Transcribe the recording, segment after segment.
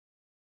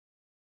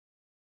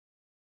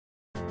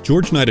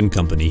George Knight &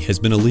 Company has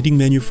been a leading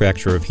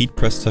manufacturer of heat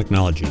press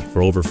technology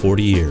for over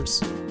 40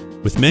 years.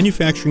 With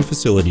manufacturing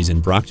facilities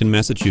in Brockton,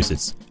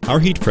 Massachusetts, our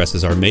heat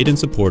presses are made and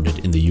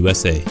supported in the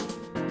USA.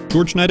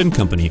 George Knight &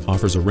 Company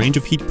offers a range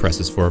of heat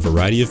presses for a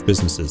variety of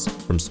businesses,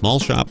 from small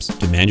shops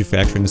to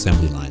manufacturing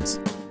assembly lines.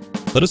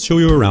 Let us show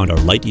you around our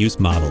light-use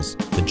models,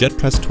 the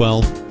JetPress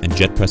 12 and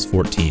JetPress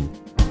 14.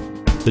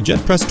 The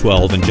JetPress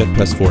 12 and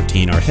JetPress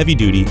 14 are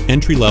heavy-duty,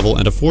 entry-level,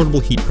 and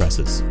affordable heat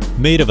presses,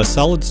 made of a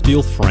solid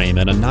steel frame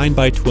and a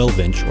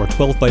 9x12-inch or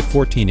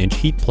 12x14-inch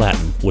heat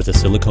platen with a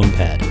silicone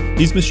pad.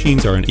 These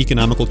machines are an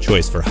economical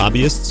choice for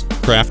hobbyists,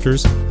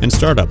 crafters, and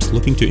startups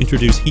looking to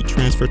introduce heat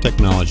transfer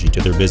technology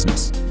to their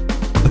business.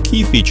 A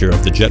key feature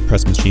of the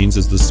JetPress machines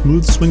is the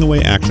smooth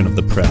swing-away action of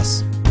the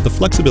press. The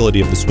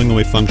flexibility of the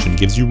swing-away function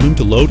gives you room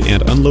to load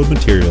and unload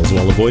materials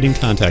while avoiding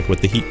contact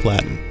with the heat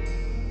platen.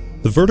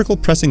 The vertical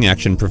pressing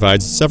action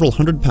provides several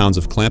hundred pounds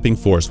of clamping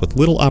force with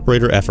little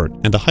operator effort,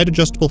 and the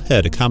height-adjustable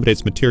head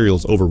accommodates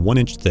materials over 1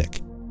 inch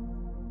thick.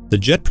 The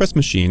JetPress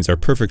machines are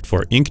perfect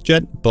for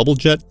inkjet,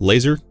 bubblejet,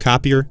 laser,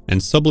 copier,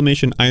 and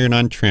sublimation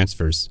iron-on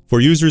transfers for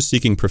users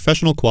seeking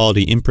professional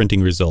quality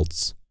imprinting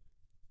results.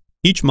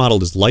 Each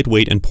model is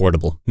lightweight and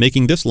portable,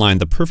 making this line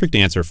the perfect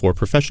answer for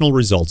professional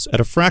results at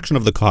a fraction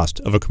of the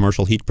cost of a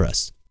commercial heat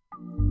press.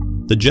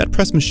 The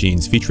JetPress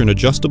machines feature an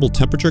adjustable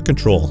temperature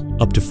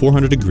control up to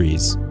 400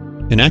 degrees,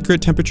 an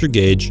accurate temperature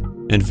gauge,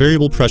 and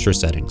variable pressure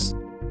settings.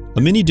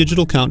 A mini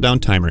digital countdown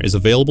timer is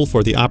available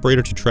for the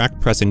operator to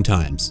track pressing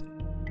times.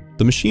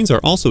 The machines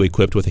are also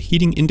equipped with a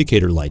heating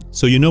indicator light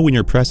so you know when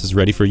your press is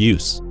ready for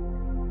use.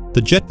 The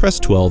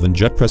JetPress 12 and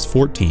JetPress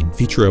 14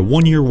 feature a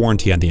 1-year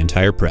warranty on the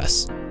entire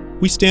press.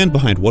 We stand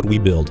behind what we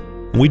build,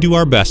 and we do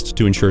our best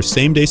to ensure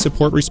same-day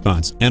support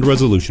response and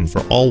resolution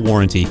for all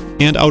warranty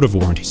and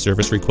out-of-warranty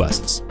service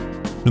requests.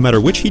 No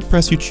matter which heat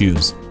press you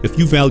choose, if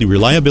you value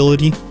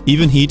reliability,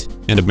 even heat,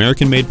 and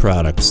American-made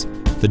products,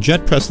 the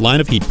JetPress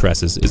line of heat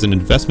presses is an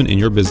investment in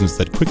your business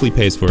that quickly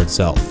pays for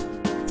itself.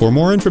 For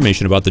more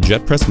information about the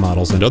JetPress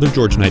models and other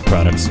George Knight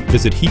products,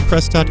 visit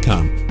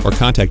heatpress.com or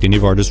contact any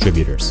of our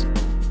distributors.